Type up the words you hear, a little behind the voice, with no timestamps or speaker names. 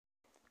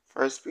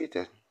First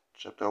Peter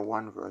chapter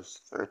 1 verse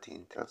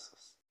 13 tells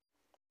us,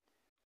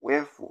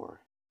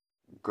 "Wherefore,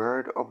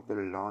 gird up the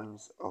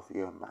loins of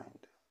your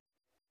mind,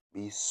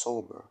 be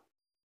sober,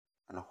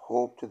 and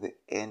hope to the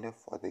end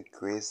for the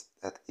grace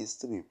that is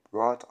to be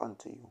brought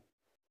unto you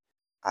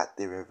at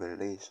the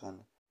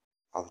revelation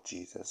of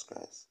Jesus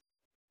Christ."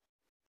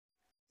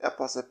 The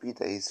Apostle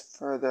Peter is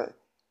further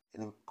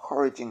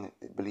encouraging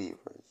the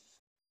believers.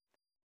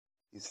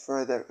 He's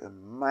further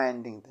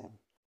reminding them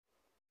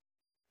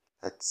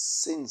that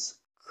since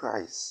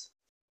Christ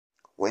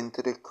went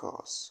to the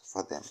cross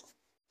for them,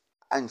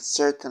 and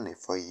certainly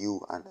for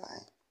you and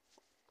I,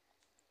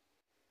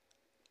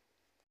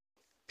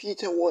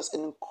 Peter was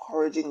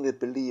encouraging the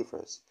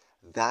believers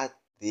that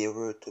they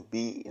were to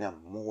be in a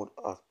mode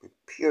of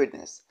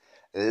preparedness.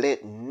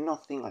 Let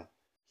nothing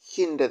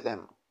hinder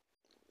them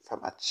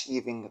from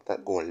achieving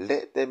that goal.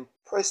 Let them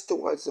press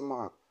towards the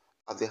mark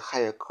of the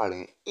higher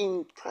calling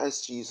in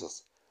Christ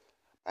Jesus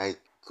by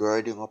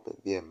girding up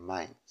their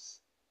minds.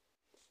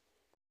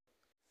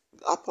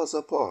 The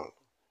Apostle Paul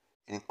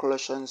in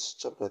Colossians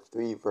chapter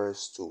 3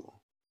 verse 2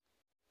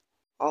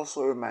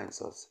 also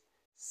reminds us,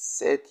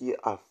 "Set your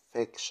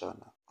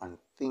affection on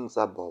things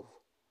above,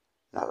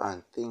 not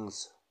on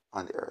things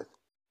on the earth."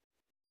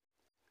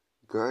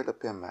 Gird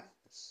up your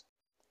minds.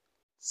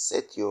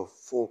 Set your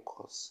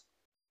focus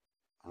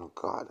on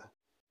God.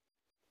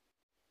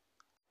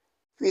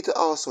 Peter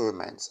also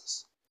reminds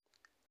us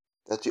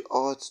that we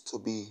ought to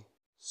be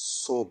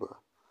sober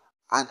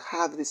and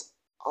have this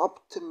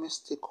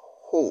optimistic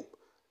hope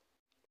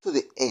to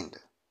the end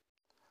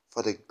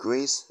for the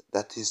grace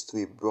that is to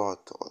be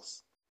brought to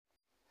us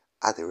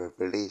at the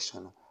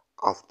revelation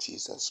of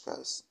Jesus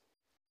Christ.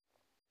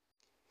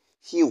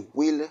 He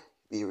will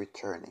be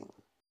returning,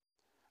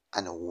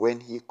 and when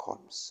he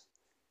comes,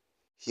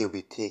 he'll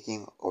be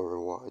taking our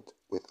reward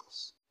with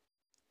us.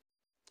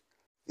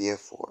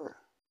 Therefore,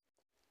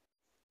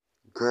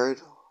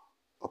 gird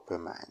up your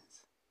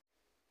minds.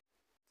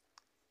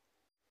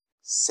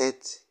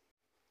 Set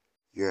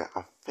your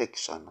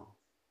affection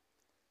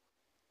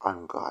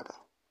on God.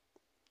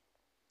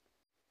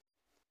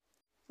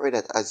 Pray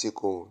that as you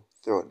go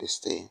throughout this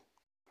day,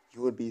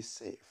 you will be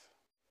safe.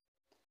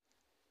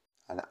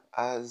 And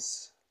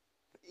as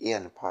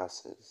Ian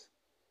passes,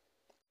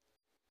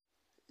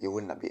 you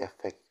will not be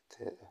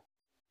affected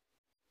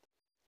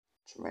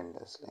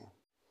tremendously.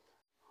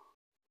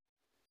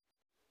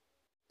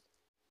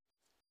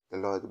 The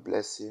Lord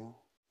bless you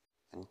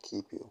and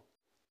keep you.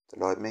 The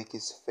Lord make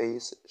his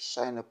face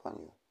shine upon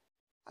you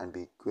and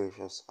be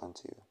gracious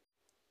unto you.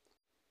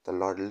 The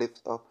Lord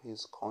lift up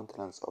his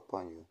countenance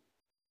upon you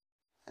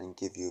and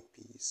give you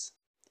peace,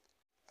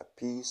 a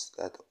peace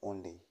that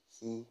only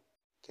he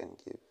can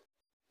give.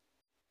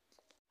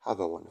 Have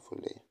a wonderful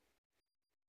day.